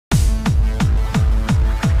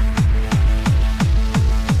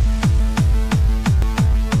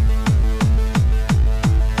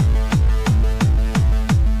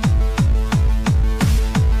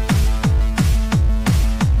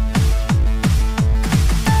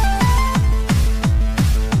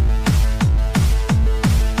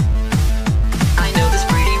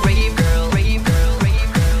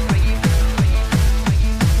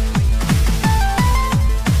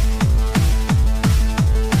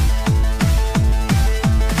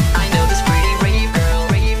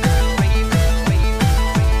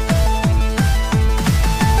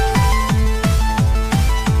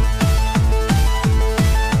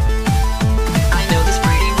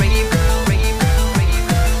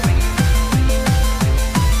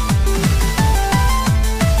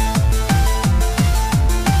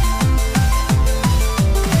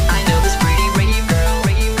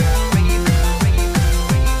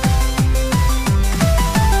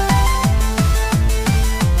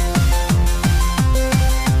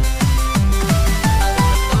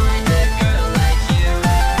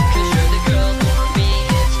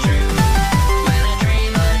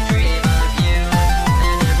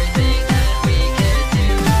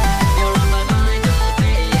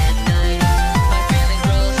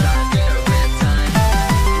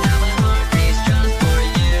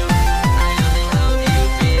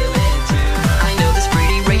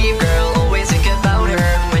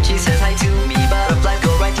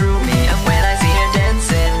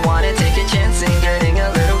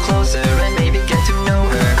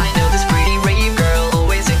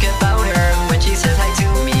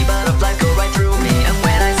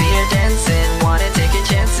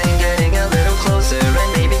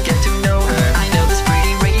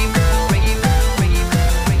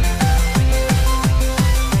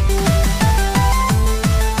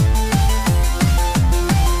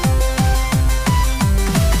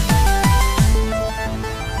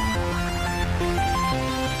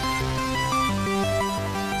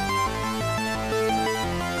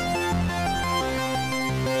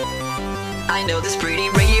I know this pretty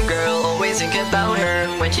rave girl, always think about her.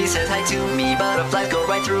 When she says hi to me, butterflies go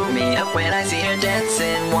right through me. And when I see her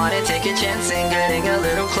dancing, wanna take a chance and getting a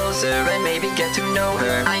little closer and maybe get to know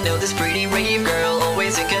her. I know this pretty rave girl,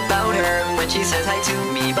 always think about her. When she says hi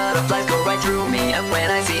to me, butterflies go right through me. And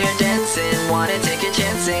when I see her dancing, wanna take a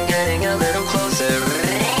chance and getting a little closer.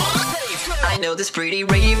 I know this pretty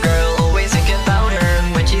rave girl, always think about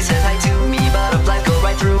her. When she says hi to me, butterflies go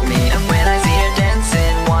right through me. And when I see her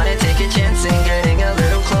dancing, wanna take a chance and getting a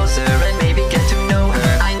little closer and maybe get to know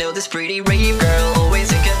her. I know this pretty rave girl,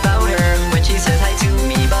 always think about her. When she says hi to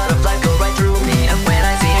me, butterflies go right through me. And when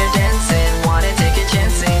I see her dancing, wanna take a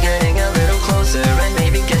chance and getting a little closer and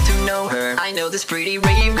maybe get to know her. I know this pretty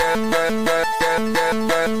rave girl.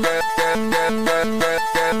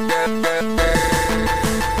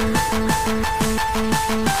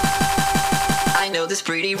 I know this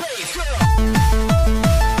pretty rave girl.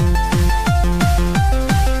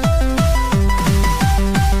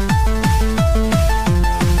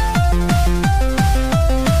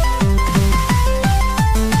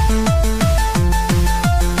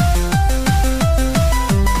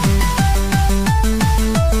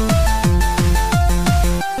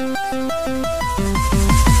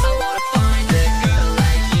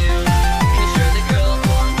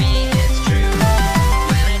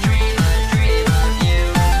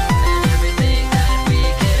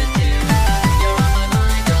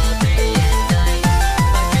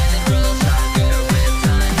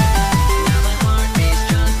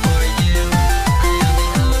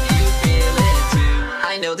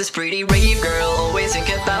 This pretty rave girl, always think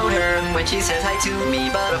about her. When she says hi to me,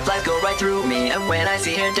 butterflies go right through me. And when I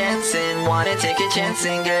see her dancing, wanna take a chance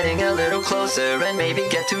and getting a little closer and maybe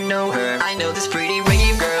get to know her. I know this pretty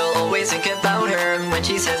rave girl, always think about her. When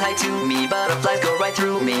she says hi to me, butterflies go right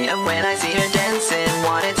through me. And when I see her dancing,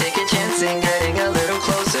 wanna take a chance and getting a little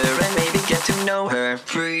closer and maybe get to know her.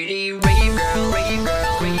 Pretty rave girl, rave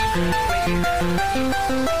girl, rave girl, rave girl, rave girl.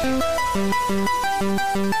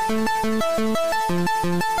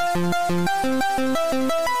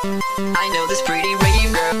 I know this pretty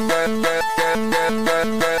rave girl.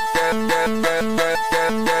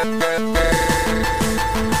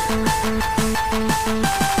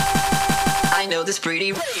 I know this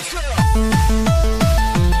pretty rave girl.